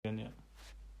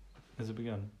has it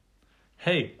begun?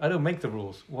 Hey, I don't make the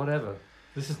rules. Whatever.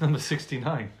 This is number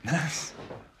 69. It's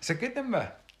a good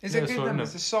number. It's a good number.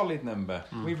 It's a solid number.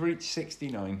 We've reached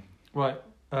 69. Right.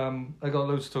 I got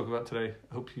loads to talk about today.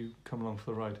 I hope you come along for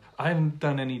the ride. I haven't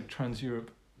done any Trans-Europe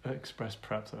Express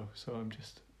prep, though, so I'm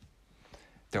just...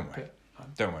 Don't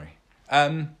worry.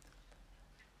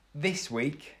 This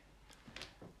week,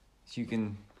 as you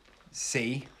can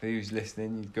see, for who's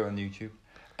listening, you go on YouTube.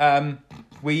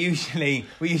 We're usually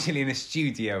in a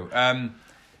studio.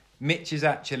 Mitch has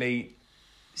actually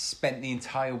spent the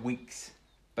entire week's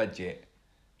budget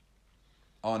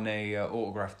on a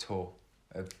autograph tour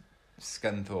of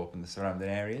Scunthorpe and the surrounding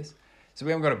areas. So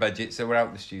we haven't got a budget, so we're out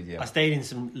in the studio. I stayed in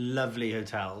some lovely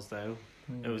hotels, though.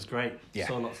 It was great. Yeah.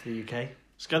 Saw lots of the UK.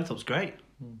 Scunthorpe's great.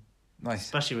 Nice.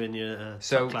 Especially when you're a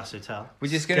top-class hotel.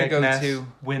 We're just going to go to...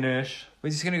 Winnersh.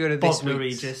 We're just going to go to this Bognor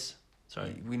week's... Regis.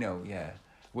 Sorry. We know, yeah.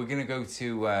 We're going to go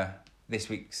to this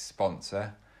week's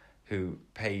sponsor, who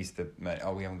pays the...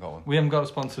 Oh, we haven't got one. We haven't got a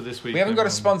sponsor this week. We haven't got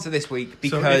a sponsor this week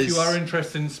because... So if you are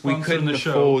interested in sponsoring the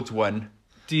show... afford one.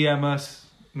 DM us,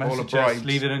 message us,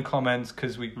 leave it in comments,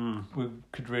 because we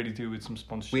could really do with some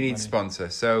sponsorship. We need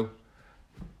sponsor, so...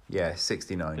 Yeah,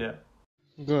 69. Yeah.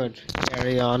 Good.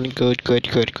 Carry on. Good.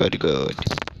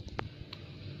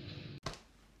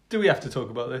 Do we have to talk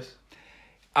about this?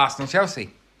 Arsenal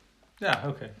Chelsea. Yeah,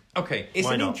 okay. Okay, it's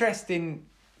Why an not? interesting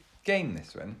game,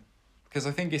 this one, because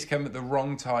I think it's come at the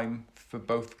wrong time for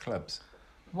both clubs.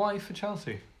 Why for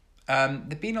Chelsea?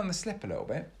 They've been on the slip a little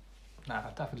bit. Nah,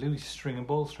 David Luiz stringing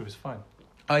balls through is fine.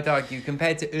 I'd argue,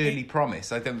 compared to early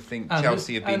promise, I don't think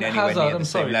Chelsea have been anywhere Hazard, near the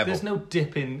same level. There's no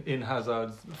dip in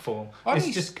Hazard's form. Oh, it's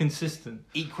he's just consistent.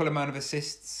 Equal amount of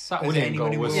assists. That as winning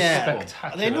anyone goal in was World Football.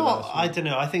 spectacular. They're not... last I week. don't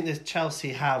know. I think that Chelsea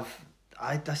have...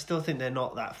 I still think they're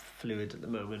not that fluid at the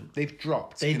moment. They've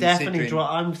dropped. They definitely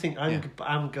drop.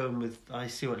 I'm going with... I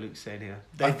see what Luke's saying here.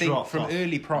 I think dropped from off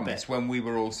early a promise, bit. when we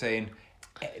were all saying...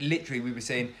 Literally, we were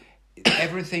saying...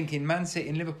 Everyone thinking Man City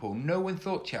and Liverpool. No one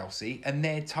thought Chelsea, and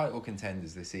they're title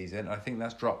contenders this season. I think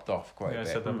that's dropped off quite a I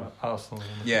bit. said that about Arsenal.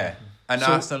 Yeah, and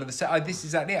Arsenal are the same. This is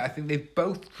exactly it. I think they've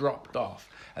both dropped off,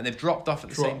 and they've dropped off at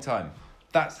the same time.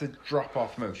 That's the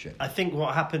drop-off motion. I think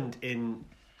what happened in...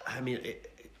 I mean,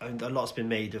 a lot's been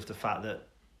made of the fact that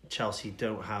Chelsea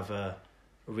don't have a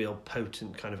real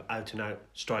potent kind of out-and-out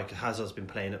striker. Hazard's been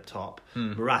playing up top.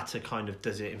 Morata kind of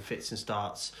does it in fits and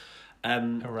starts.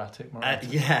 Erratic Morata.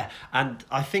 Yeah, and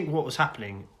I think what was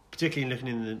happening, particularly looking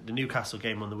in the Newcastle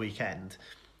game on the weekend,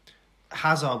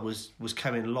 Hazard was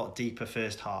coming a lot deeper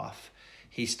first half.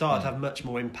 He started to have much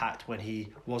more impact when he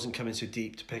wasn't coming so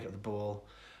deep to pick up the ball,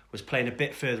 was playing a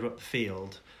bit further up the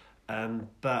field.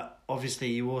 But obviously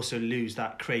you also lose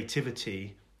that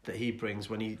creativity that he brings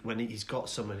when he's got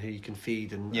someone who you can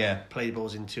feed and play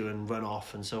balls into and run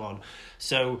off and so on.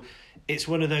 So it's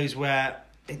one of those where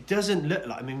it doesn't look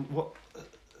like... I mean, what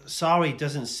Sarri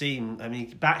doesn't seem... I mean,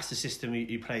 he backs the system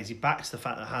he plays. He backs the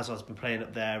fact that Hazard's been playing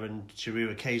up there and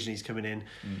Giroud occasionally is coming in.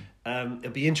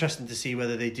 It'll be interesting to see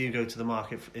whether they do go to the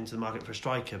market into the market for a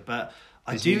striker. But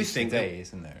I do think today,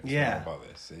 isn't there? It's not about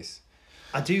this.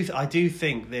 I do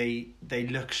think they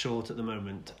look short at the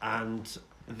moment, and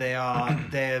they are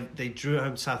they drew at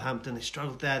home Southampton. They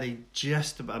struggled there. They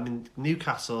just... I mean,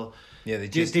 Newcastle... Yeah, they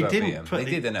did enough.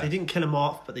 They didn't kill them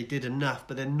off, but they did enough.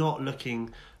 But they're not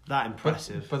looking that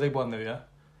impressive. But they won though, yeah?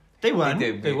 They won.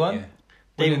 They won. Yeah.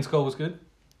 Williams' goal was good.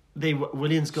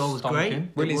 Williams' goal was great.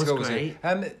 Williams' goal was great.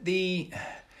 The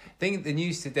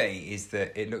news today is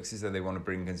that it looks as though they want to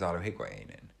bring Gonzalo Higuain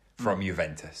in from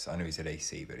Juventus. I know he's at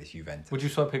AC, but it's Juventus. Would you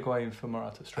swap Higuain for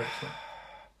Morata straight?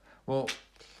 Well,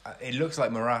 it looks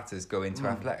like Morata's going to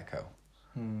Atletico.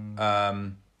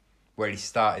 Where he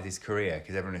started his career,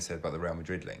 because everyone has said about the Real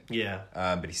Madrid link. Yeah.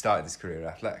 But he started his career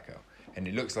at Atletico. And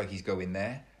it looks like he's going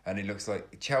there. And it looks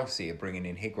like Chelsea are bringing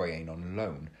in Higuain on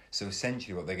loan. So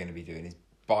essentially what they're going to be doing is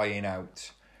buying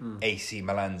out AC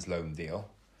Milan's loan deal.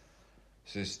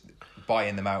 So just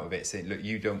buying them out of it, saying, look,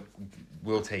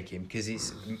 we'll take him. Because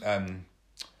it's...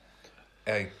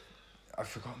 I've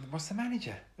forgotten, what's the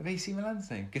manager of AC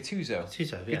Milan's name? Gattuso.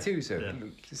 Gattuso. Yeah.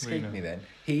 It escaped me then.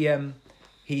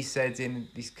 He said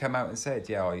he's come out and said,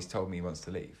 he's told me he wants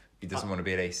to leave. He doesn't want to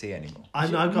be at AC anymore.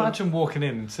 Imagine walking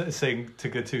in and saying to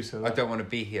Gattuso, I don't want to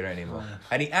be here anymore.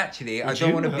 And he actually, I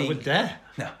don't want to be...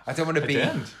 No, I don't want to be...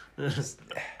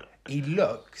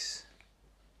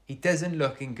 He doesn't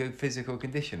look in good physical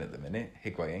condition at the minute,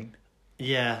 Higuain.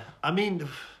 Yeah, I mean...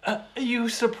 are you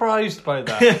surprised by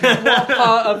that? What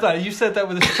part of that? You said that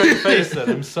with a straight face then,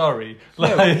 I'm sorry.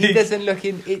 No, he doesn't look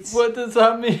in... What does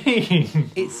that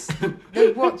mean?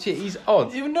 No, watch it, he's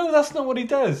odd. No, that's not what he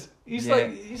does. He's Yeah.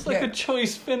 like a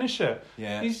choice finisher.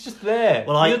 Yeah. He's just there.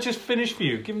 Well, he'll just finish for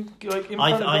you. Give him in front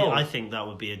of goal. I think that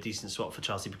would be a decent swap for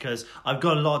Chelsea because I've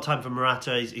got a lot of time for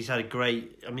Morata. He's had a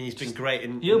great. I mean, he's been great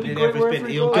in. He'll be great every wherever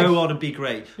he He'll goes. go on and be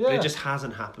great, but Yeah. it just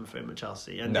hasn't happened for him at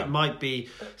Chelsea, and No. it might be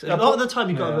a lot of the time.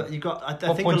 Yeah. You got. I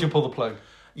What think point do you pull the plug?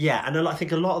 Yeah, and I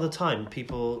think a lot of the time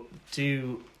people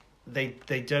do. They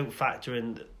don't factor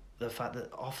in the fact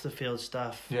that off the field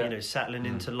stuff, Yeah. settling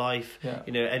into life. Yeah.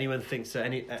 Anyone thinks that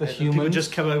people humans.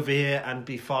 just come over here and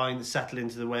be fine, settle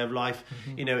into the way of life.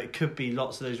 Mm-hmm. It could be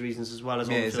lots of those reasons as well as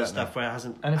on the field exactly. stuff where it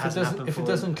hasn't. And if hasn't happened it for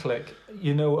doesn't click,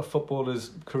 a footballer's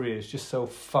career is just so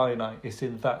finite. It's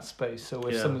in that space. So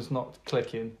if Yeah. something's not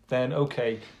clicking, then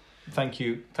okay,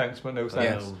 thanks, but no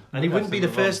thanks. Yes. And he wouldn't be the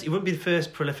That's the first. He wouldn't be the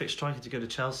first prolific striker to go to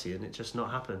Chelsea, and it just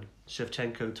not happened.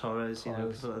 Shevchenko, Torres,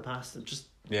 Torres. people like the past. It just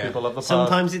Yeah. People love the past.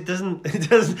 sometimes it doesn't.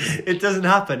 It doesn't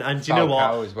happen. And do you know what?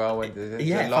 Falcao as well.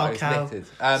 Yeah, a lot is Falcao. littered.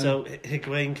 So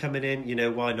Higuain coming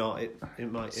in, why not?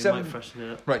 It might freshen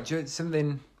it up. Right, do you know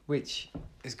something which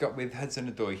has got with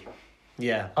Hudson-Odoi.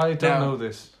 Yeah. I don't Now- know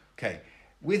this. Okay,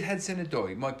 with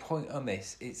Hudson-Odoi, my point on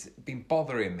this, it's been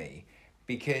bothering me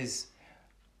because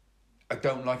I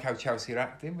don't like how Chelsea are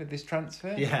acting with this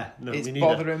transfer. Yeah, no, it's me neither.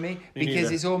 bothering me Me because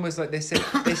neither. it's almost like they're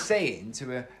saying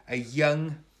to a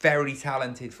young, very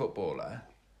talented footballer,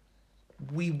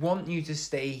 we want you to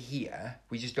stay here,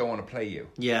 we just don't want to play you.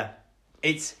 Yeah.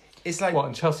 It's like... What,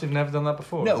 and Chelsea have never done that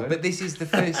before? No, have they? but this is the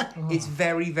first... It's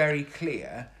very, very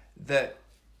clear that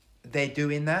they're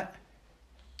doing that.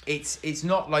 It's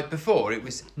not like before. It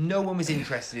was no one was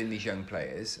interested in these young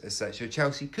players as such. So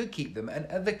Chelsea could keep them, and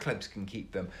other clubs can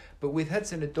keep them. But with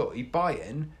Hudson-Odoi,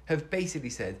 Bayern have basically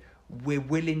said we're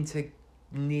willing to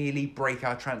nearly break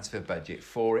our transfer budget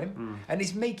for him, and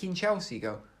it's making Chelsea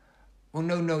go, well,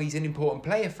 no, he's an important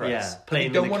player for us. But we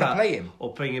don't want to play him.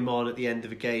 Or bring him on at the end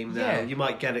of a game now. Yeah. You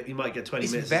might get it. You might get 20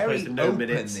 It's minutes very as opposed to no open,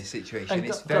 minutes. this situation. And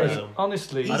It's guys, very...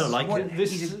 honestly, I don't like it.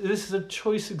 This is a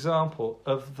choice example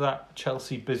of that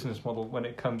Chelsea business model when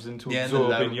it comes into Yeah, and the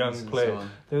absorbing loans young and so players. on.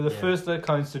 They're the Yeah. first of their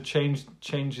kinds to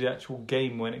change the actual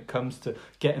game when it comes to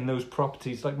getting those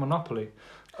properties like Monopoly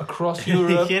across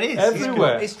Europe, It is.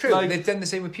 everywhere. It's true. Like, They've done the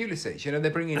same with Pulisic. They're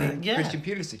bringing in Yeah. Christian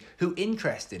Pulisic, who,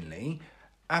 interestingly,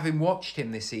 having watched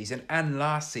him this season and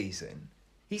last season,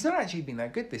 he's not actually been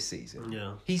that good this season.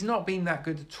 Yeah. He's not been that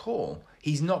good at all.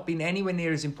 He's not been anywhere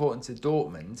near as important to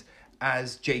Dortmund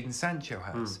as Jadon Sancho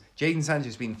has. Jadon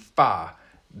Sancho's been far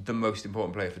the most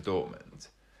important player for Dortmund.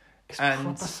 it's and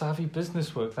proper savvy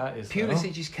business work, that is.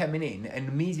 Pulisic is coming in and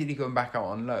immediately going back out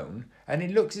on loan, and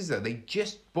it looks as though they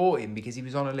just bought him because he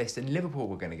was on a list and Liverpool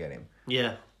were going to get him.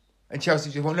 Yeah. And Chelsea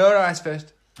just went, no, that's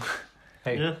first.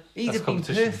 Hey, Yeah. He'd that's have been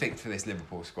competition. perfect for this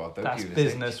Liverpool squad, though. That's Pulisic.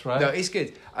 business, right? No, it's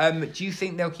good. Do you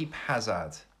think they'll keep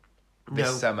Hazard this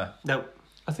No. summer? No.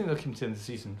 I think they'll keep him to the end of the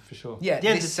season for sure. Yeah, The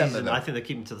end of this the summer, season, though. I think they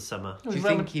keep him to the summer. Do you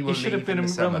think he will should have leave been in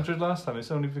in the Real summer? Madrid last time. It's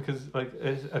only because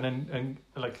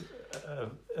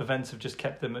events have just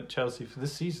kept him at Chelsea for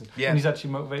this season. Yeah. And he's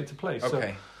actually motivated to play.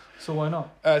 Okay. So why not?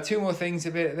 Two more things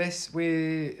a bit of this.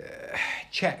 We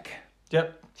Czech.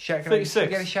 Yep. Czech. 36.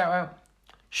 Get a shout out.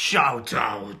 Shout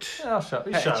out. Yeah, I'll shout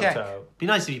Hey, shout check. out. Be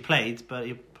nice if he played, but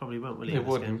he probably won't really. It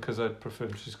wouldn't, because I'd prefer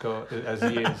him to just go as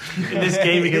he is. In this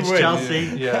game He against would.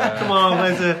 Chelsea. Yeah. Come on,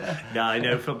 where's a... No, I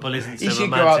know football isn't so He should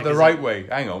go romantic, out the is right it? way.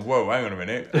 Hang on a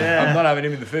minute. Yeah. I'm not having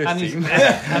him in the first And he's, team.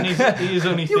 he is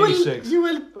only You were, 36. you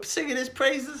were singing his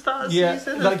praise at the start of the Yeah,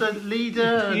 season like, as the leader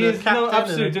and He the is, captain. no,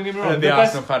 absolutely, don't get me wrong. The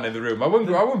Arsenal fan in the room. I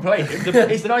wouldn't play him.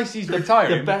 It's nice he's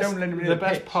retiring, but don't let him in the the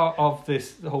best pitch. part of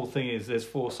this the whole thing is there's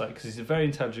foresight, because he's a very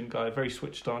intelligent guy, very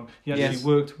switched on. He actually Yes.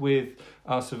 worked with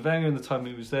Arsene Wenger in the time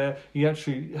he was there. He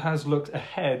actually has looked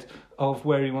ahead of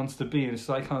where he wants to be, and says,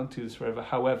 I can't do this forever.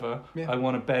 However, Yeah. I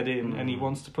want to bed in, and he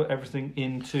wants to put everything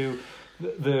into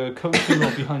the coaching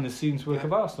or behind the scenes work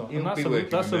of Arsenal, He'll and be working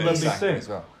that's a with lovely Mertesacker thing. as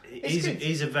well.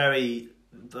 He's a very...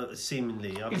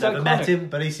 seemingly, I've He's never iconic. met him,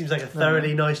 but he seems like a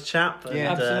thoroughly nice chap. And,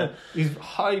 Yeah. Absolutely, he's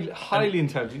highly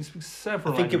intelligent. He speaks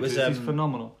several I think it was, languages. He's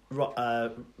phenomenal.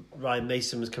 Ryan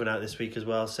Mason was coming out this week as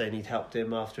well, saying he'd helped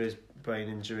him after his brain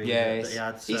injury Yes. that he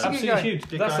had. So. He's a good Absolutely guy. huge.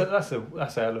 Big That's guy.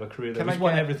 a hell of a career. Though. Can I He's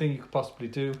won get- everything you could possibly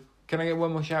do. Can I get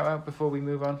one more shout out before we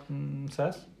move on?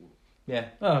 Says? Yeah.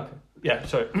 Oh, okay. Yeah,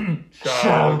 sorry.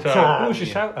 Shout out. Who was your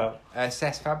shout out?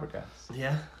 Cesc Fabregas.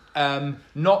 Yeah.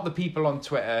 Not the people on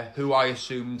Twitter who I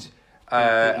assumed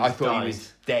I thought he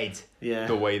was dead. Yeah.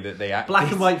 The way that they acted.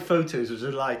 Black and white photos was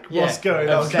like, what's Yeah. going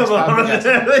on? Obsessed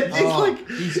Come on.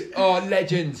 He's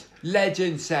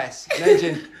legend, Cess,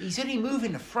 legend. He's only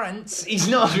moving to France. He's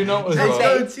not. Do you know as He's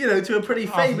well? going, to a pretty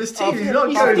famous team. He's not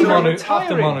after going to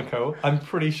After Monaco, I'm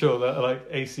pretty sure that like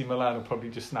AC Milan will probably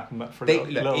just snap him up for a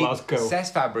little last go.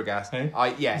 Cesc Fabregas,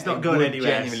 Hey? He's not going anywhere.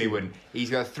 Genuinely wouldn't.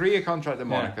 He's got a 3-year contract at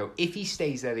Monaco. If he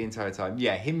stays there the entire time,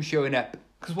 him showing up.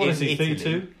 Because what is he,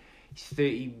 32? He's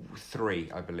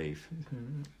 33, I believe.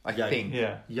 I Young. think.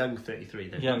 Yeah. Young 33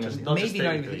 then. Young. Not Maybe just not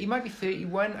 33. he might be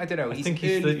 31. I don't know. I think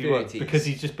he's early 31 30s. because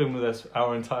he's just been with us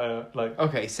our entire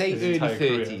Okay, say his early entire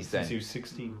career 30s then. since he was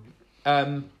 16.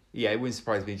 It wouldn't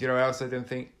surprise me. Do you know what else I don't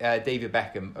think? David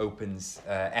Beckham opens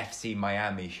FC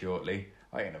Miami shortly.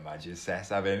 I can imagine Cess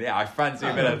having. I fancy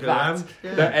a bit of that.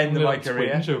 The end of my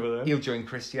career. Over there. He'll join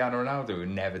Cristiano Ronaldo, who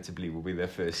inevitably will be their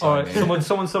first All signing. right,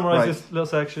 someone summarise this little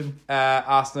section.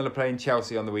 Arsenal are playing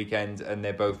Chelsea on the weekend, and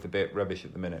they're both a bit rubbish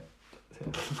at the minute.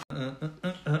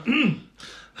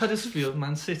 Huddersfield,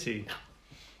 Man City.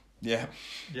 Yeah.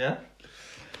 Yeah?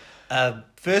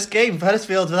 First game for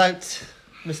Huddersfield without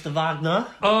Mr. Wagner.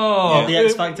 Oh, the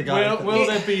X Factor guy. Will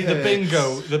there be the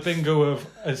bingo of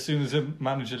as soon as a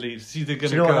manager leaves? It's either going Do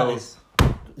to you know what go. that is? Do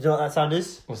you know what that sound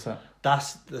is? What's that?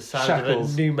 That's the sound Shackles.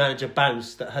 of a new manager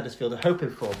bounce that Huddersfield are hoping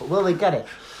for. But will they get it?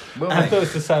 I thought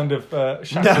it's the sound of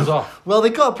shackles off. Well, they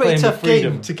got a pretty Playing tough with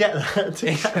freedom. game to get that.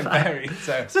 It's a very tough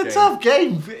It's a tough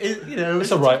game.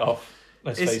 It's a write-off.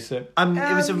 Let's face it. It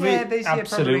was a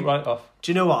Absolute write-off.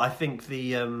 Do you know what I think?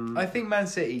 I think Man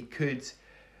City could.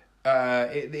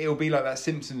 It'll be like that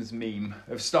Simpsons meme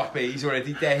of "Stop it, he's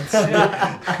already dead."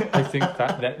 I think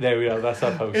that there we are. That's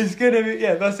our post. It's gonna be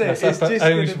that's it. That's It's I just think we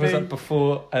gonna should put that be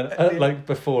before and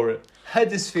before it.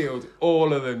 Huddersfield.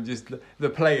 All of them, just the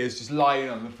players just lying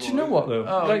on the floor. Do you know what though?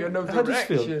 Oh, like, got no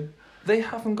Huddersfield, direction. they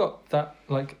haven't got that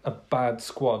like a bad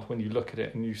squad when you look at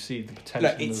it and you see the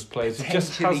potential in those players. It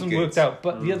just potentially hasn't good. worked out.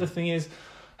 But the other thing is,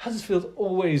 Huddersfield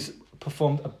always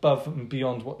performed above and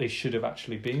beyond what they should have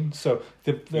actually been. So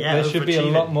there should be a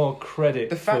lot more credit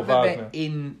The for fact that Wagner. they're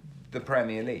in the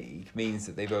Premier League means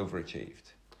that they've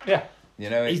overachieved. Yeah. You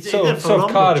know, He's- it's, did a So phenomenal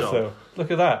Cardiff job. though,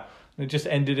 look at that. It just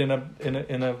ended in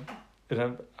an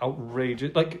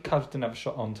outrageous. Like Cardiff didn't have a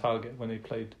shot on target when they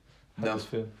played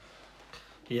Huddersfield.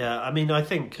 Yeah, I mean, I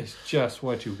think It's just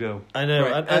where'd you go? I know,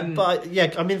 Right, but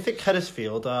I mean, I think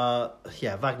Huddersfield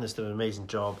Wagner's done an amazing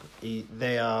job. They've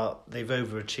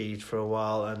overachieved for a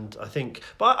while, and I think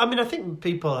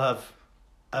people have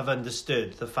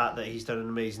understood the fact that he's done an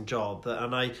amazing job.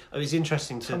 It was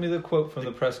interesting to Tell me the quote from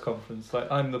the press conference.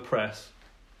 Like, I'm the press.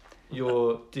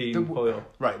 You're Dean Boyle.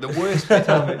 right. The worst bit.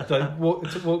 Tell me, like,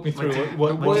 walk me through the what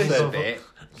you worst said. bit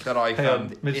that I Hang on,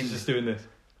 found. Mitch is just doing this.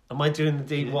 Am I doing the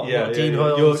Dean? What Yeah, Dean yeah,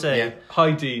 Hoyle you're- would say? yeah.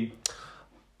 Hi, Dean.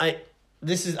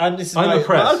 This is I'm my, the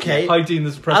press. Okay. Hi, Dean.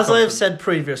 There's a press As I have conference. said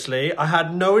previously, I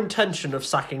had no intention of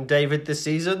sacking David this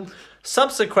season.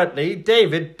 Subsequently,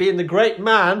 David, being the great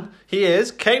man he is,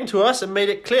 came to us and made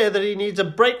it clear that he needs a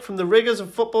break from the rigours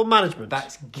of football management.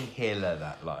 That's killer.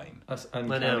 That line. That's know.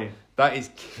 uncanny. That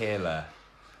is killer.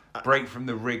 Break from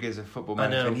the rigours of football I know.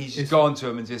 management. He's just gone to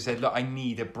him and just said, "Look, I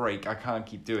need a break. I can't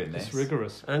keep doing this." It's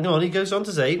rigorous. Hang on, he goes on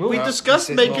to say, we Well, discussed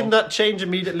he says making more. that change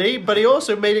immediately, but he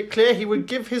also made it clear he would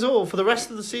give his all for the rest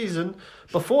of the season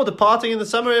before departing in the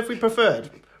summer if we preferred.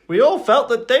 We all felt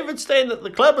that David staying at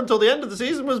the club until the end of the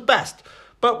season was best,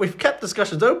 but we've kept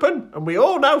discussions open, and we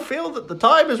all now feel that the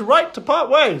time is right to part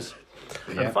ways.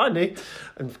 Yeah. And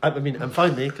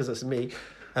finally, because that's me,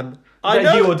 I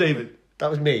know you or David. that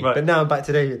was me, Right. but now I'm back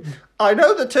to David. I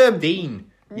know the term Dean.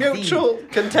 mutual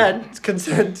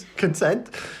consent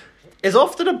is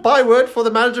often a byword for the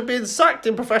manager being sacked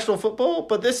in professional football,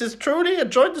 but this is truly a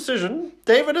joint decision.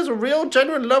 David has a real,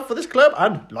 genuine love for this club,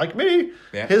 and, like me,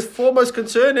 his foremost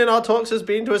concern in our talks has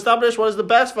been to establish what is the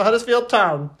best for Huddersfield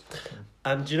Town.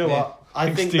 And do you know what?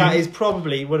 I think that is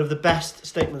probably one of the best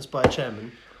statements by a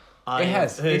chairman I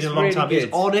have heard It's in a long really time. good.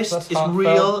 It's honest, That's it's heartfelt.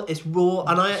 real, it's raw,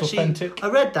 and It's authentic. I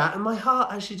read that and my heart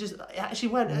actually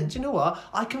went, do you know what?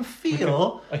 I can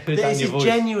feel I that heard that in this your is voice.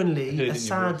 genuinely I heard it a in your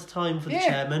sad voice. time for the Yeah.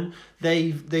 chairman.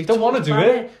 They Don't wanna talked do about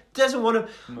it. Doesn't want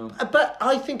to, but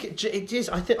I think it is.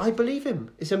 I believe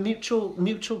him. It's a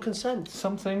mutual consent,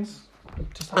 Some things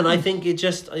just and I happen. think it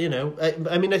just I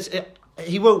mean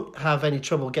he won't have any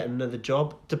trouble getting another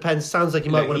job. Depends. Sounds like he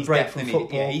might Look, want to he's break from definitely-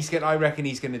 football. Yeah, I reckon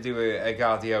he's going to do a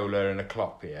Guardiola and a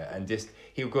Klopp here, and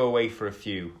he'll go away for a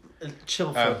few,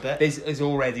 chill for a bit. There's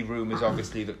already rumours,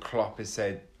 obviously, that Klopp has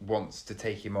said wants to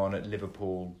take him on at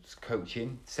Liverpool's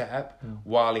coaching setup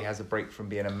while he has a break from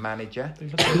being a manager. They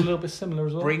look a little bit similar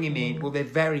as well. Bring him in. Well, they're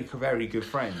very, very good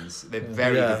friends. They're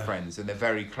very good friends, and they're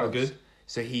very close. Oh, good.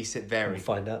 So he said very. We'll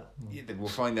find out. Yeah, we'll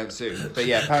find out soon. But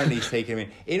yeah, apparently he's taking him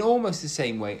in almost the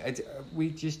same way. We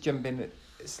just jump in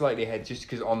slightly ahead just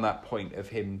because on that point of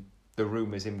him, the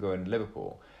rumours him going to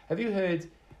Liverpool. Have you heard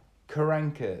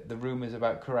Karanka, the rumours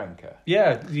about Karanka?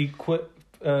 Yeah, he quit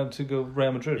to go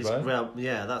Real Madrid, right?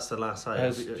 That's the last I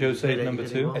As Jose number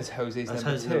 2? As Jose's As number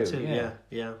Jose two. number 2,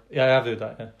 yeah. Yeah, I have heard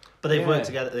that, yeah. But they've worked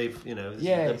together,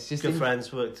 it's just good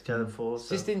friends, worked together before.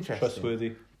 So. Just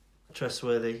interesting.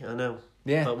 Trustworthy, I know.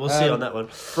 Yeah. But we'll see on that one.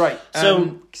 Right.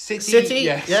 So City, City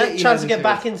chance to get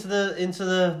back into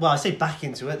the well, I say back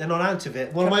into it, they're not out of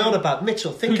it. What am I on about?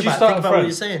 Mitchell, think about what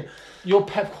you're saying. You're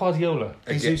Pep Guardiola.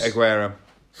 Aguero.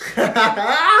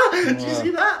 Did you see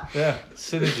that? Yeah,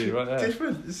 synergy right there.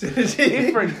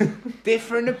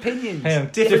 Different opinions. Hey,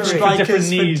 different strikers, different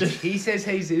needs. He says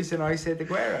Jesus and I said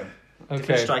Aguero.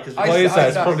 Okay. Strikers. Why is that?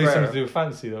 It's start probably Aguero. something to do with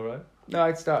fantasy, though, right? No,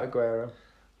 I'd start Aguero.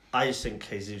 I just think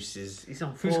Jesus he's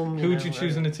on form. Who would you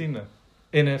choose in a team then?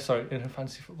 In a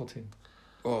fantasy football team.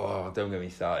 Oh, don't get me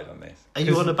started on this. Are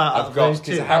you on about I've got those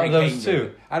two? Harry Out of those Kane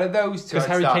two? Out of those two, Because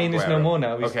Harry Kane is no more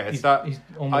now. He's, Okay, he's I'd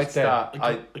almost dead. start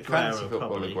Aguero, fantasy football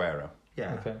probably. Aguero.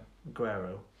 Yeah, Okay.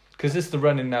 Aguero. Because it's the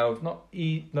running now. Not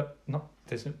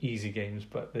there's no easy games,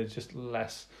 but there's just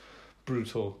less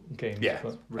brutal games. Yeah.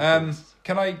 But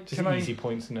Can I? just Can I? easy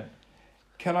points in it.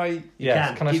 Can I?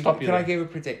 Yes. Can I give, stop you? Can I there? give a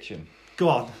prediction? Go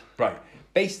on. Right.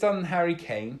 Based on Harry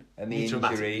Kane and the Need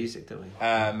dramatic injury, music, don't we?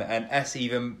 and us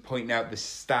even pointing out the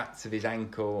stats of his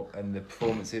ankle and the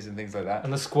performances and things like that.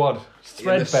 And the squad. In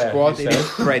the squad, it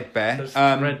is threadbare.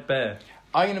 Threadbare.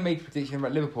 I'm going to make a prediction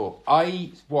about Liverpool.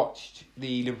 I watched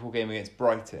the Liverpool game against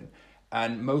Brighton,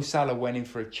 and Mo Salah went in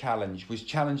for a challenge, was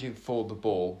challenging for the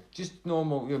ball. Just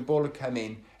normal, ball had come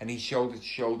in, and he's shoulder to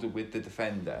shoulder with the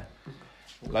defender,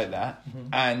 like that. Mm-hmm.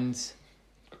 And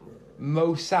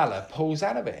Mo Salah pulls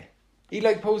out of it. He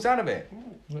pulls out of it.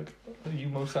 Look, you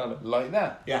Mo Salah. Like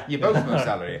that. Yeah. You're both Mo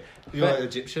Salah here. You're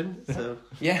Egyptian, so...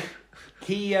 Yeah.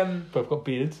 He... Both got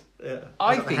beards. Yeah.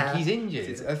 I think he's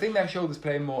injured. I think their shoulders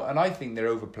playing more, and I think they're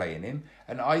overplaying him,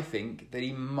 and I think that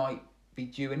he might be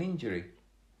due an injury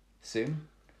soon.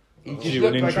 He just Due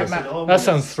an looked like injury. a That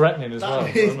sounds threatening as well.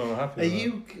 That is- I'm not happy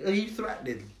with Are you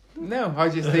threatening? No, I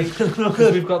just think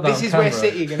Because we've got that this on is camera. where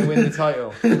City are going to win the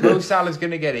title. Mo Salah's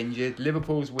going to get injured,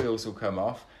 Liverpool's wheels will come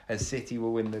off, and City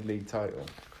will win the league title.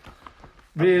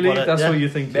 Really? That's yeah. what you're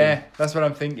thinking? Yeah, that's what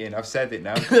I'm thinking. I've said it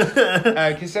now.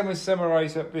 Can someone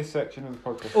summarise up this section of the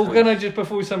podcast? Oh, can I just,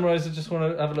 before we summarise, I just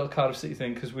want to have a little Cardiff City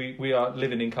thing, because we are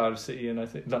living in Cardiff City, and I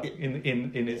think that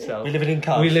in itself. We're living in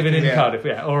Cardiff. We're living in Yeah. Cardiff,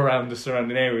 yeah, or around the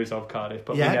surrounding areas of Cardiff,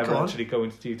 but Yeah, we never go on. actually go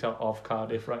into detail of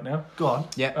Cardiff right now. Go on.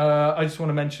 I just want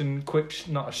to mention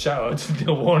not a shout out to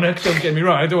Neil Warnock, don't get me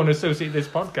wrong, I don't want to associate this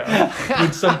podcast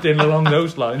with something along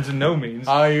those lines, and no means.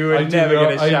 Oh, you were I do never not-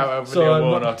 going to shout out for so Neil I'm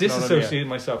Warnock. not disassociating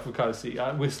myself with Cardiff City.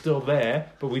 We're still there,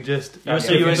 but we just... You're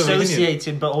difference of opinion.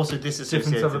 associating, but also Difference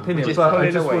disassociating. of opinion. Just But pull I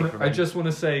it just, away want, from I him. just want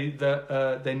to say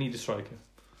that they need a striker.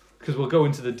 Because we'll go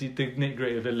into the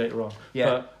nitty-gritty of it later on.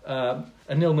 Yeah. But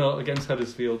a 0-0 against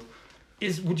Huddersfield,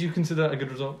 would you consider that a good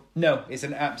result? No, it's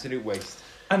an absolute waste.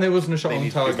 And there wasn't a shot They on need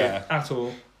to do target better. at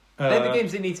all. They're the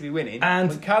games they need to be winning. and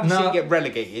when Cardiff now- City get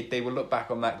relegated, they will look back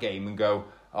on that game and go,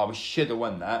 "Oh, we should have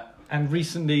won that." And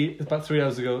recently, about 3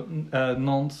 hours ago,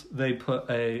 Nantes, they put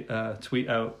a tweet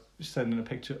out sending a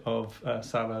picture of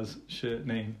Salah's shirt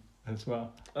name as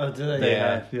well. Oh, do they? They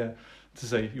Yeah. have, yeah. To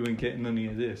say, you ain't getting none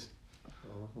of this.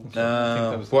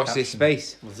 No, was the watch this caption.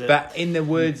 space. Was it? But in the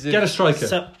words of Get a striker.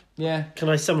 So, yeah, can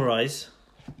I summarise?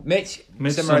 Mitch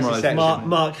Mitch summarise the summarise. section.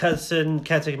 Mark Hudson,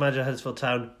 caretaker manager, Huddersfield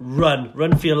Town.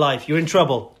 Run for your life. You're in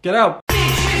trouble. Get out!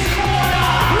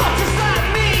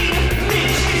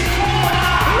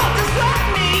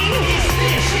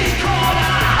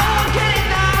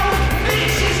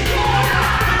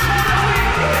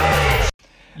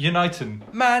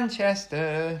 United.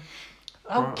 Manchester.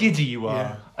 How giddy you are.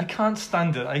 Yeah. I can't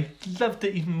stand it. I loved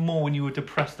it even more when you were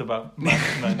depressed about Man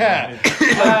Yeah.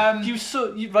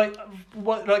 United.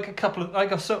 Like a couple of... I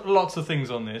got lots of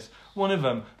things on this. One of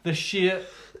them, the sheer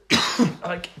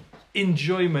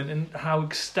enjoyment and how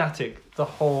ecstatic the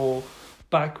whole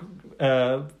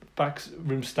backroom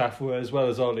staff were, as well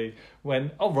as Ollie,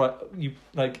 when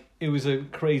it was a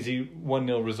crazy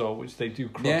 1-0 result, which they do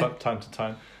crop up time to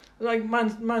time. Like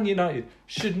Man United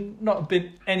should not have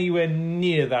been anywhere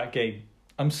near that game.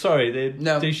 I'm sorry,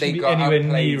 they should be got anywhere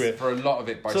outplayed near it. for a lot of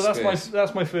it by So Spurs.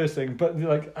 that's my first thing. But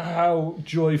like how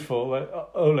joyful like,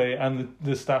 Ole and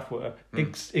the staff were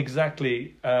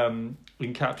exactly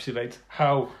encapsulates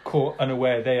how caught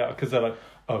unaware they are, because they're like,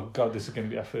 oh god, this is going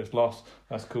to be our first loss.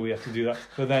 That's cool. We have to do that.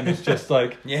 But then it's just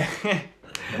like Yeah.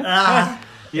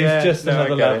 it's just no, I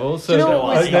another get it. level. Do So you know what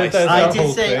was there's nice? that I whole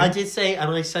did thing. say,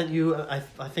 and I sent you. I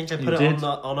think I put You it did?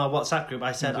 on our WhatsApp group.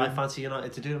 I said You I did. fancy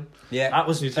United to do them. Yeah. That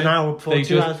was You an did? hour before, They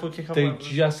 2 just- hours before kickoff. They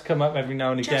just come up every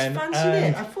now and again. just fancied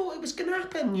and it. I thought it was going to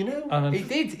happen. You know. And It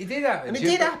did happen. And it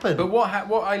did happen. But what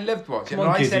I loved watching, come and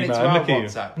on, I Giddy, sent it to man, our look at you.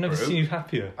 WhatsApp I've never group. seen you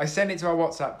happier. I sent it to our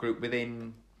WhatsApp group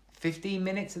within 15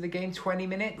 minutes of the game, 20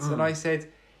 minutes, and I said,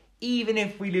 even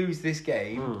if we lose this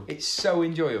game, it's so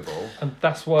enjoyable. And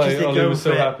that's why Ole was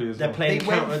so happy as They're well. playing They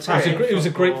went counter for attack. It was a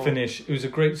great finish. It was a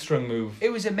great strong move. It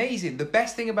was amazing. The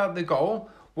best thing about the goal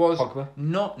was Pogba?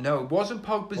 it wasn't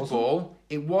Pogba's Wasn't? ball.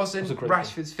 It wasn't It was a great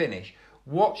Rashford's finish.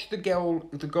 Watch the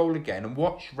goal again and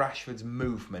watch Rashford's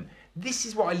movement. This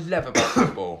is what I love about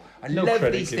football. I No love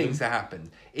credit these given. things that happen.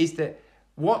 Is that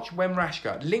watch when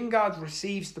Lingard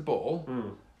receives the ball,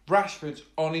 Rashford's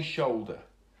on his shoulder.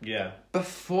 Yeah.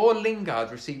 Before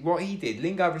Lingard received what he did,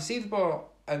 Lingard received the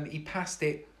ball and he passed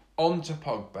it onto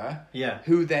Pogba, Yeah.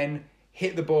 who then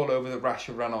hit the ball over that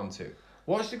Rashford ran onto.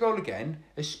 Watch the goal again.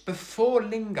 Before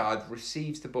Lingard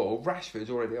receives the ball, Rashford's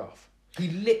already off. He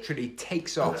literally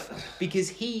takes off because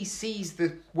he sees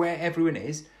where everyone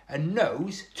is and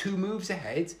knows 2 moves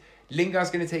ahead. Lingard's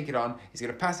going to take it on. He's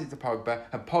going to pass it to Pogba,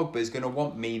 and Pogba's going to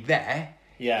want me there.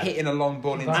 Yeah. Hitting a long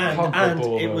ball into That the Pogba And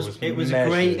ball, it though, was a measured.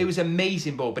 great. It was an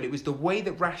amazing ball, but it was the way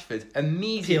that Rashford Peeled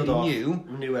immediately off.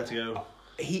 knew Where to go.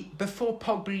 before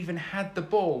Pogba even had the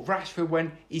ball, Rashford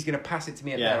went, he's going to pass it to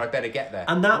me at Yeah. there, I better get there.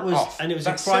 And that was- Off. and it was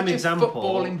That's a prime such example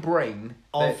footballing brain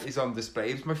that of- is on display.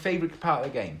 It was my favourite part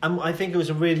of the game. And I think it was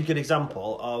a really good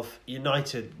example of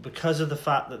United, because of the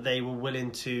fact that they were willing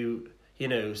to,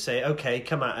 say, okay,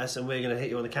 come at us and we're going to hit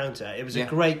you on the counter. It was a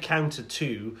great counter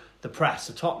to the press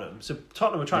of Tottenham. So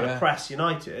Tottenham were trying to press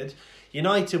United.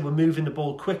 United were moving the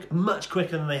ball much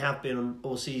quicker than they have been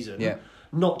all season. Yeah.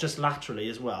 Not just laterally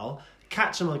as well.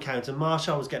 Catch them on the counter.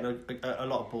 Martial was getting a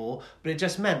lot of ball, but it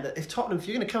just meant that if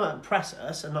you're going to come out and press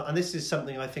us, and this is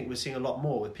something I think we're seeing a lot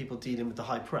more with people dealing with the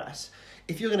high press,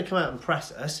 if you're going to come out and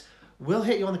press us, we'll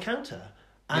hit you on the counter.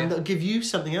 And that'll give you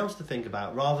something else to think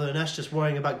about rather than us just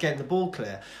worrying about getting the ball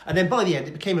clear. And then by the end,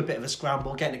 it became a bit of a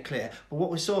scramble, getting it clear. But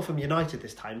what we saw from United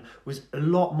this time was a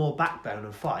lot more backbone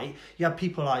and fight. You had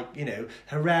people like,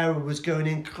 Herrera was going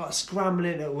in,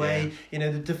 scrambling it away.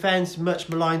 The defence, much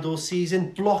maligned all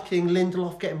season, blocking,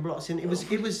 Lindelof getting blocks in. It was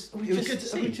good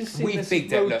to see. We've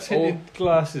bigged it, look, tinted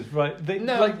glasses, right?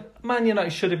 No. Man United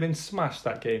should have been smashed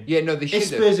that game. Yeah, no, they should If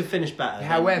have. Spurs had finished better.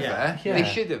 However, Yeah. they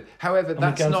should have. However, And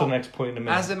that's we'll get on to not. the next point in a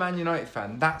minute. As a Man United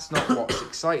fan, that's not what's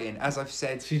exciting. As I've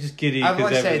said, She's just giddy as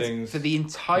because I said, everything's... for the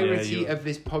entirety Yeah, of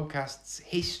this podcast's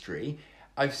history,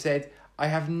 I've said I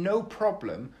have no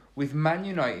problem with Man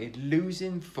United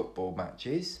losing football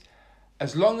matches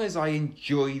as long as I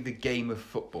enjoy the game of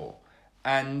football.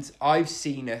 And I've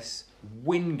seen us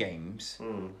win games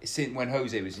since when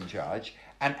Jose was in charge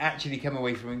and actually come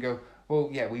away from it and go, well,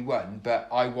 yeah, we won, but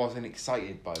I wasn't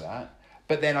excited by that.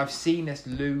 But then I've seen us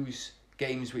lose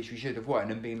games which we should have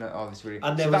won and being like, oh, this really...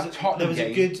 And so there that was, Tottenham a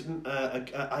game, good...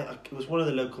 it was one of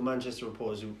the local Manchester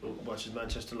reporters who watches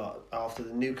Manchester a lot after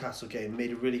the Newcastle game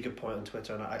made a really good point on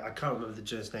Twitter, and I can't remember the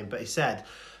journalist's name, but he said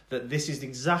that this is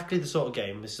exactly the sort of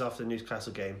game, this is after the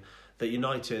Newcastle game, that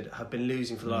United have been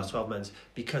losing for the last 12 months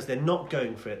because they're not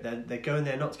going for it. They're going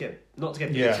there not to get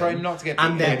beaten. Yeah. trying not to get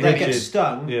And beaten. they They get did.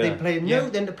 stung. Yeah.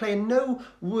 They're playing no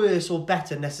worse or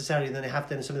better necessarily than they have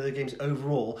done in some of the games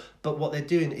overall. But what they're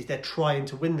doing is they're trying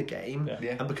to win the game,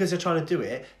 Yeah. and because they're trying to do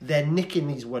it, they're nicking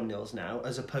these 1-0s now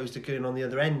as opposed to going on the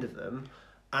other end of them.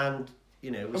 And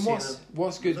we're And seeing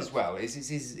what's good as well is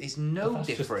it's no That's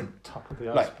different. just the top of the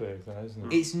Like, iceberg, then,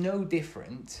 isn't it? It's no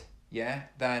different,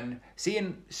 than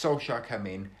seeing Solskjaer come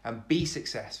in and be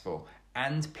successful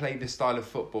and play the style of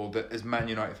football that as Man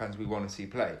United fans we want to see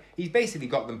play. He's basically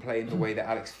got them playing the way that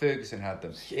Alex Ferguson had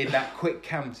them, in that quick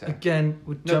counter. Again,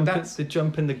 they're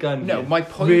jumping the gun. No, here. my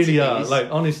point really is- are. Like,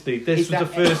 honestly, this is was the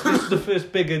that- first. This was the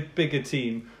first bigger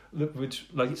team, which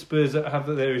like Spurs have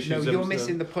their issues. No, you're themselves.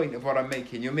 missing the point of what I'm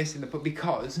making. You're missing the point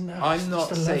because No, I'm it's not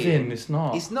just saying 11, it's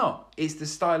not. It's not. It's the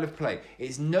style of play.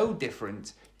 It's no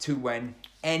different to when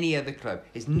any other club.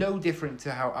 It's no different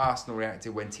to how Arsenal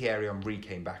reacted when Thierry Henry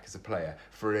came back as a player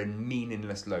for a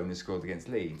meaningless loan and scored against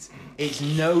Leeds. It's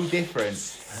no different.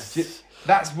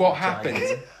 That's what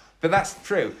happened. But that's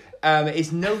true.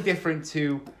 It's no different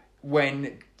to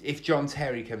when if John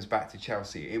Terry comes back to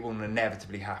Chelsea, it will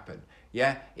inevitably happen.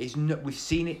 Yeah, we've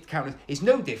seen it countless. It's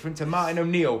no different to Martin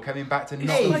O'Neill coming back to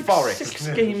Nottingham Forest. 6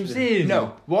 games in.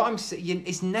 No, what I'm saying,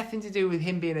 it's nothing to do with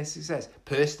him being a success.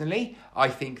 Personally, I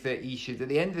think that he should, at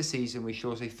the end of the season, we should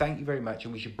all say thank you very much,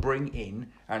 and we should bring in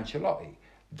Ancelotti.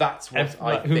 That's what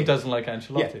I think. Who doesn't like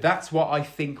Ancelotti? Yeah, that's what I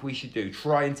think we should do.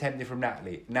 Try and tempt him from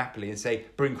Napoli and say,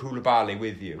 bring Koulibaly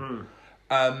with you.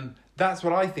 That's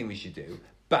what I think we should do.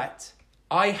 But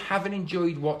I haven't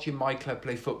enjoyed watching my club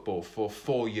play football for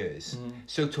 4 years.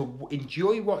 So to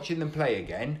enjoy watching them play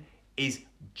again is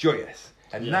joyous.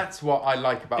 And that's what I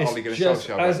like about Ole Gunnar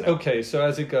Solskjaer. Okay, so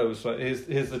as it goes, like,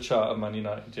 here's the chart of Man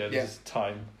United. Yeah, this is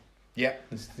time. Yeah.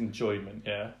 This is enjoyment,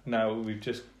 yeah. Now we've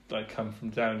just come from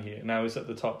down here. Now it's at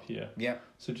the top here. Yeah.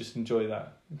 So just enjoy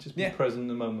that. Just be present in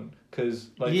the moment. Because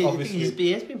obviously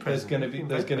he has been present.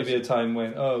 There's going to be a time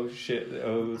when,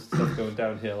 stuff going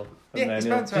downhill. And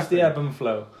then it's just the ebb and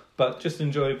flow. But just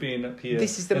enjoy being up here.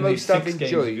 This is the most I've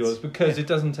enjoyed. Because it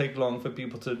doesn't take long for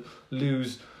people to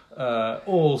lose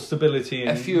all stability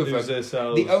and lose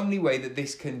themselves. The only way that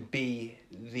this can be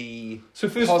the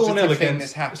if it was positive thing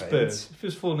that's happened. Spurs. If it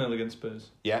was 4-0 against Spurs.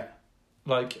 Yeah.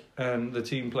 The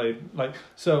team played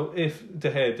so if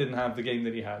De Gea didn't have the game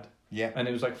that he had. Yeah. And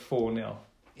it was 4-0.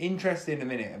 Interesting a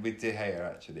minute with De Gea,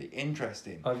 actually.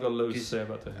 Interesting. I've got loads to say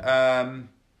about De Gea.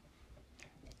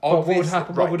 What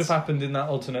would have happened in that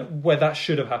alternate where that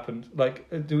should have happened?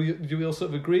 Do we all sort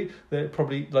of agree that it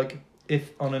probably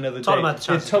if on another day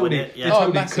it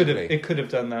totally could have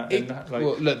done that.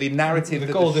 Look, the narrative,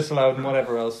 the goal disallowed and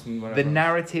whatever else. The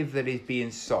narrative that is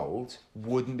being sold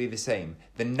wouldn't be the same.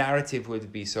 The narrative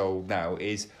would be sold now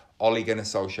is Ole Gunnar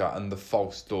Solskjaer and the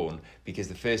false dawn, because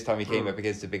the first time he came up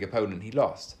against a big opponent, he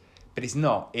lost. But it's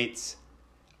not. It's,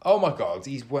 oh my God,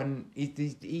 he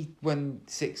won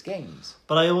 6 games.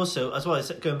 But I also, as well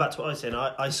as going back to what I was saying,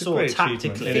 I saw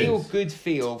tactically a feel good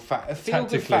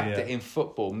factor in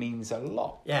football means a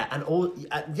lot. Yeah, and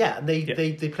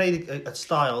they played a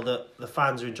style that the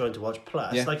fans are enjoying to watch.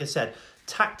 Plus, like I said,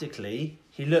 tactically,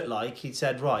 he looked like he'd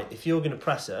said, right, if you're going to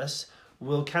press us,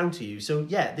 we'll counter you. So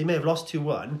they may have lost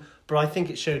 2-1, but I think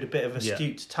it showed a bit of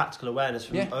astute tactical awareness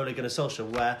from Ole Gunnar Solskjaer,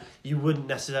 where you wouldn't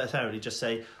necessarily just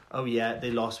say, oh yeah,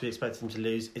 they lost, we expected them to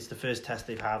lose, it's the first test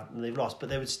they've had and they've lost. But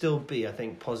there would still be, I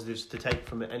think, positives to take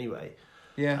from it anyway.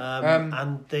 Yeah.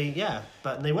 And they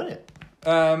won it.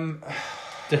 They're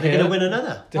going to win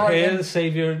another. De Gea,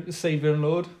 the saviour and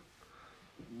Lord.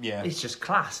 Yeah. He's just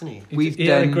class, isn't he? He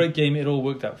had a great game, it all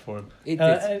worked out for him. It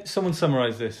did. Someone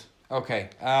summarise this. Okay.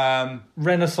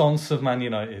 Renaissance of Man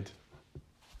United.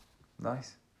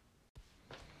 Nice.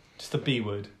 Just a B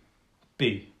word.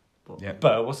 B. Yeah.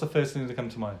 But what's the first thing that come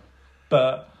to mind?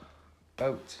 Boat.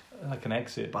 Like an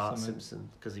exit. Bart Simpson,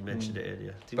 because he mentioned it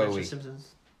earlier. Do you mention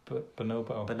Simpsons? But no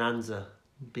bow. Bonanza.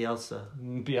 Bielsa.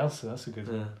 Bielsa, that's a good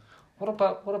one. What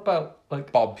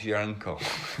about Bob's your uncle?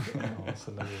 That's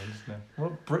another one, isn't it? What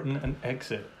about Britain and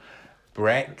exit?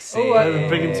 Brexit.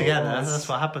 Bring them together. That's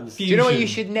what happens. Do you know what you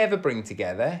should never bring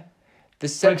together? The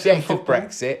subject of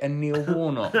Brexit and Neil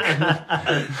Warnock.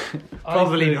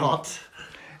 Probably not.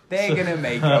 They're going to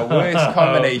make a worse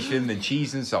combination than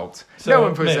cheese and salt. So, no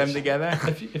one puts them together.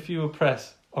 If you were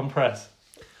on press,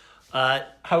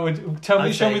 how would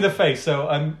show me the face? So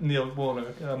I'm Neil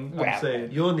Warnock. I'm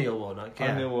saying you're Neil Warnock. Yeah.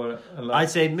 I'm Neil Warnock.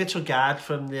 I'd say Mitchell Gadd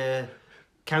from the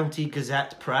County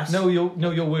Gazette Press. No,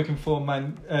 you're working for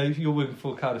you're working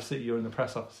for Cardiff City. You're in the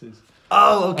press offices.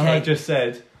 Oh, okay. And I just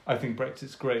said I think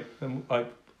Brexit's great, and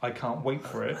I can't wait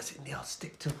for it. I said, Neil,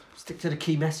 stick to the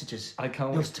key messages. I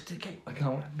can't. Neil, stick to the game. I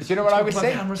can't. Do you know what I would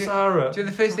say? Do you know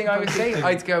the first thing I would say?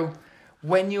 I'd go,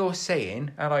 when you're saying,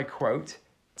 and I quote,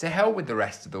 "To hell with the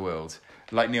rest of the world,"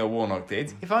 like Neil Warnock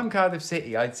did. If I'm Cardiff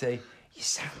City, I'd say, you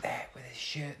sat there with a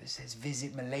shirt that says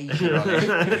 "Visit Malaysia" on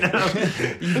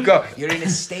it. You're in a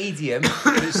stadium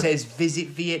that says "Visit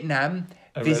Vietnam."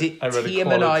 Visit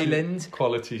Tiemann Island.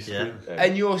 Quality.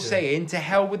 And you're saying to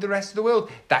hell with the rest of the world.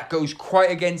 That goes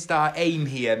quite against our aim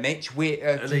here, Mitch.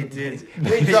 They did.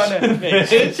 We're trying to... Mitch.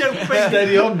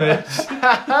 Steady on, Mitch.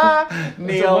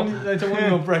 Neil. I don't want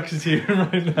your Brexit here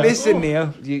right now. Listen,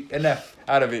 Neil. Enough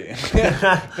out of it.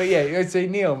 But yeah, I'd say,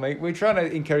 Neil, mate, we're trying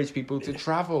to encourage people to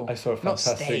travel. I saw a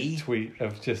fantastic tweet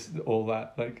of just all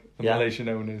that, the Malaysian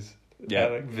owners.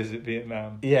 Visit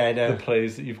Vietnam. Yeah, I know. The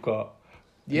players that you've got.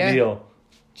 Yeah. Neil.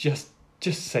 Just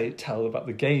tell about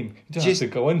the game. You don't have to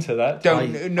go into that. I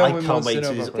can't wait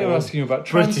to. They're asking you about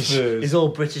transfers. Is all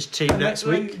British team next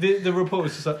week? The report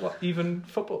was just like, what? Even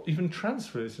football, even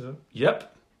transfers? Like,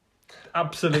 yep,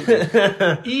 absolutely.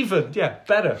 Even,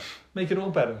 better. Make it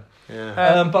all better.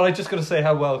 Yeah. But I just got to say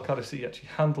how well Cardiff City actually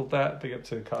handled that. Big up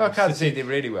to Cardiff Cardiff City. City did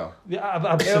really well. Yeah,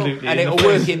 absolutely. And it'll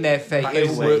work in their favour. It'll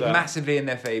Massively. work massively in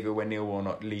their favour when Neil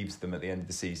Warnock leaves them at the end of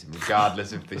the season,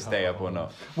 regardless if they stay up or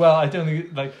not. Well, I don't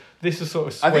think this has sort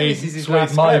of I think swayed, this is his swayed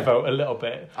last my club. vote a little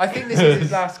bit. I think this is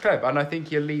his last club, and I think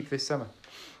he'll leave this summer.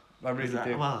 I really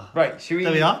do. Wow. Right, should we?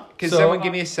 There we are. Can So, someone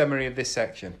give me a summary of this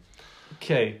section?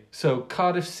 Okay, so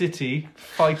Cardiff City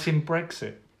fighting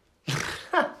Brexit.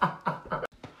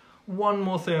 One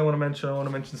more thing I want to mention. I want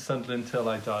to mention Sunderland Till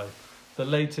I Die. The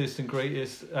latest and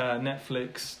greatest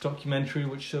Netflix documentary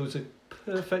which shows a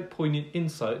perfect, poignant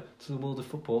insight to the world of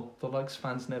football the likes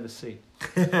fans never see.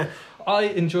 I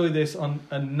enjoy this on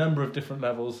a number of different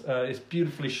levels. It's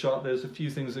beautifully shot. There's a few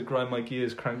things that grind my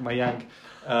gears, crank my yank,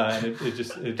 and it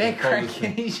just They're bothers me.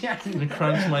 cranking each other. It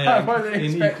cranks my I yank wasn't in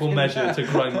expecting equal measure that. to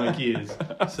grind my gears.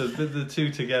 So the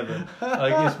two together,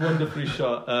 like it's wonderfully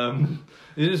shot.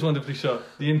 It is wonderfully shot.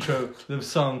 The intro, the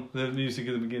song, the music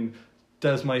at the beginning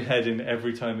does my head in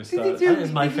every time it starts. That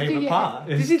is my favourite part.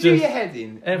 It's Did you do just your head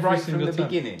in every right from single the time.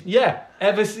 beginning? Yeah,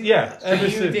 ever So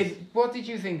since. what did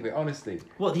you think of it, honestly?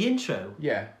 What, the intro?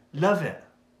 Yeah. Love it.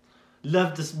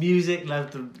 Love this music.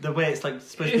 Love the way it's like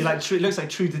supposed to be like true. It looks like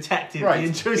True Detective. Right. The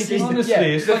intro Because scene. Honestly, Yeah,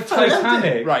 it's like I loved it.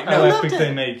 Titanic. Right, how no, I epic loved they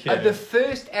it. make At it. the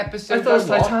first episode I thought it was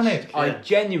watched, Titanic. I Yeah.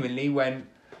 genuinely went,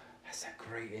 that's a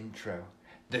great intro.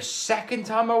 The second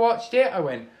time I watched it, I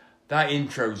went, that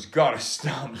intro's got to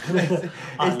stop. It's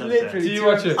I loved it. literally. Do you two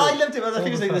watch it? I loved it. I think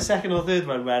it was like All the the second or third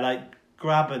one where like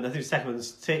grabbing. I think the second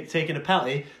one's taking a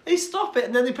penalty. They stop it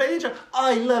and then they play the intro.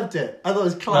 I loved it. I thought it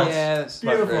was class. Yeah, that's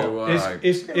Beautiful.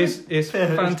 It's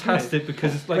Yeah, fantastic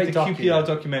because it's like Great the QPR document.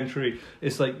 documentary.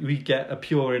 It's like we get a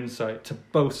pure insight to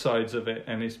both sides of it,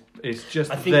 and it's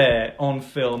just I think- there on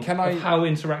film Can I- of how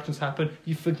interactions happen.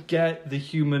 You forget the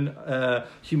human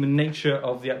nature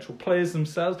of the actual players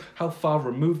themselves, how far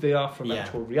removed they are from Yeah.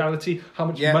 actual reality, how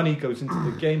much Yeah. money goes into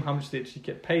the game, how much they actually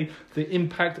get paid, the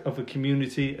impact of a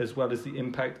community as well as the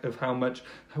impact of how much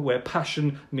where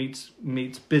passion meets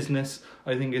business.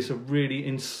 I think it's a really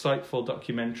insightful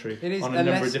documentary It is, on a and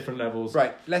number of let's- different levels.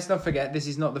 Right, let's not forget, this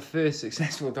is not the first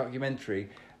successful documentary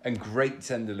and great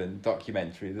Sunderland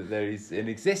documentary that there is in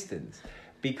existence,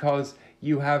 because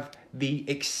you have the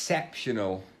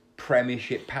exceptional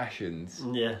Premiership passions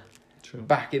Yeah. True.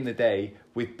 back in the day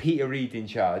with Peter Reid in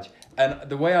charge. And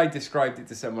the way I described it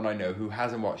to someone I know who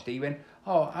hasn't watched it, he went,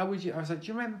 "Oh, how would you?" I was like, "Do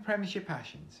you remember Premiership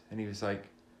passions?" And he was like,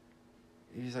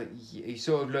 he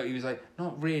sort of looked, he was like,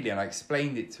 "Not really." And I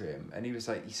explained it to him, and he was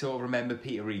like, he sort of remembered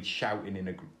Peter Reid shouting in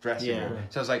a dressing Yeah. room.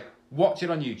 So I was like, watch it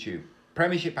on YouTube.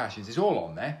 Premiership passions, it's all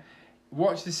on there.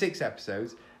 Watch the 6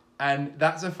 episodes. And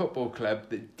that's a football club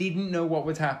that didn't know what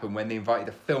would happen when they invited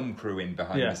a film crew in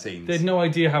behind Yeah, the scenes. they had no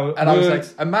idea how it And I was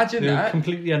worked. like, imagine They were that.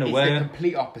 completely It's unaware. the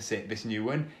complete opposite, this new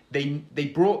one. They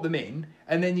brought them in,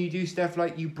 and then you do stuff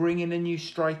like you bring in a new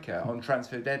striker on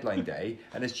transfer deadline day,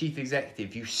 and as chief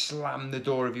executive, you slam the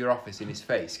door of your office in his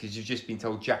face because you've just been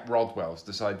told Jack Rodwell's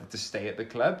decided to stay at the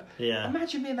club. Yeah.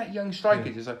 Imagine being that young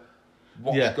striker, just like,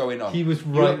 what's Yeah, going on? he was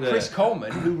You right got Chris there.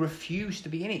 Coleman, who refused to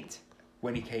be in it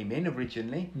when he came in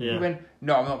originally. Yeah. He went,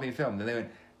 "No, I'm not being filmed." And they went,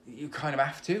 "You kind of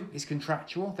have to. It's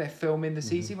contractual. They're filming the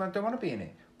season. Well, I don't want to be in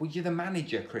it." Well, you're the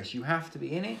manager, Chris. You have to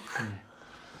be in it.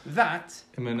 That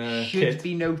I'm in a should kit.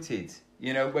 be noted.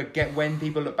 You know, when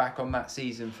people look back on that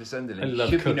season for I Sunderland, love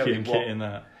should be Cookie noted and what Kit in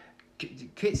that.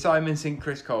 Kit Simonson,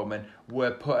 Chris Coleman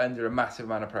were put under a massive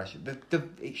amount of pressure.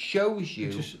 It shows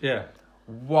you Yeah.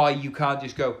 why you can't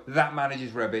just go, that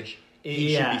manager's rubbish.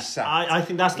 He should be sacked. I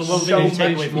think that's the one So thing you take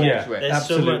much away from more it. to it. There's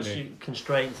Absolutely. so much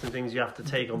constraints and things you have to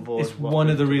take on board. It's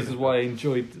one of the reasons why I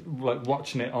enjoyed like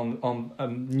watching it on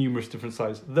numerous different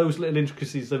sides. Those little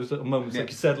intricacies, those little moments, Yeah.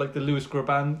 like you said, like the Lewis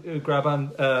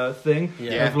Graban thing.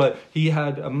 Yeah. Of like he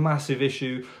had a massive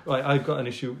issue. Like I've got an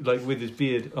issue like with his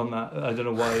beard on that. I don't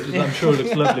know why. I'm sure it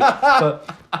looks lovely,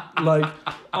 but like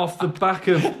off the back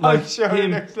of like sure it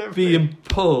him looks lovely. being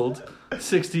pulled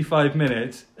 65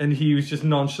 minutes, and he was just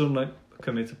nonchalant like.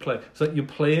 Come here to play. It's like you're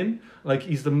playing. Like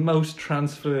he's the most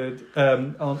transferred,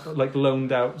 like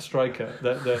loaned out striker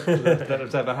that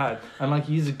has ever had. And like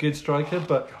he's a good striker,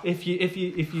 but if you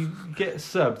get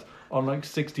subbed on like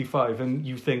 65 and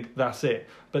you think that's it,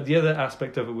 but the other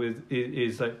aspect of it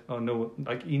is like, oh no,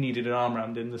 like he needed an arm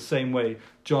round in the same way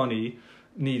Johnny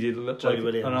needed like Johnny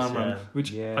Williams, an arm round, yeah.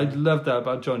 which Yeah. I love that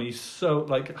about Johnny. He's so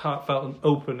like heartfelt and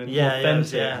open and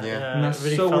authentic. And that's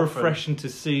really so felt for him. refreshing to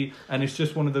see, and it's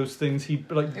just one of those things he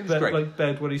like It was great.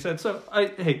 bared what he said. So I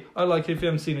like it. If you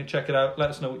haven't seen it, check it out. Let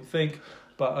us know what you think.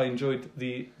 But I enjoyed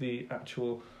the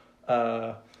actual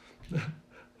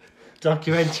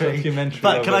documentary.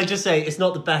 But Can I just say, it's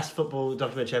not the best football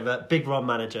documentary ever. Big Ron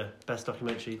Manager, best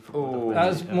documentary.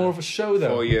 That's more of a show,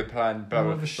 though. 4-year plan. Blah,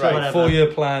 More blah. of a show. Right. 4-year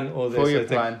plan or this. 4-year I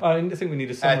think. plan. I think we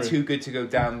need a summary. Too Good to Go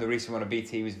Down. The recent one on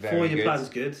BT was very 4-year good. plan's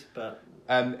good, but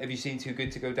Have you seen Too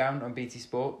Good to Go Down on BT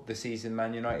Sport? The season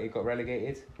Man United got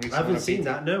relegated. I haven't seen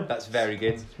that. No. That's very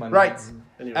good. Man Right.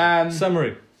 Anyway.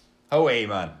 Summary. Away,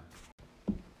 man.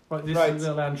 Right, this Right. is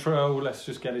a little intro. Let's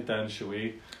just get it done, shall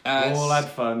we? We've all had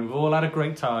fun. We've all had a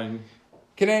great time.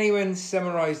 Can anyone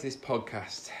summarise this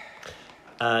podcast?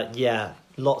 Yeah,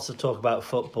 lots of talk about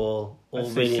football, all I'd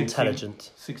say really 16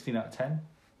 intelligent. 16 out of 10.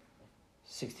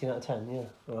 16 out of 10, yeah. All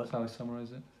right. That's how I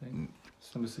summarise it, I think.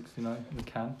 It's number 69 in the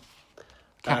can.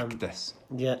 Cactus.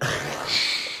 Yeah.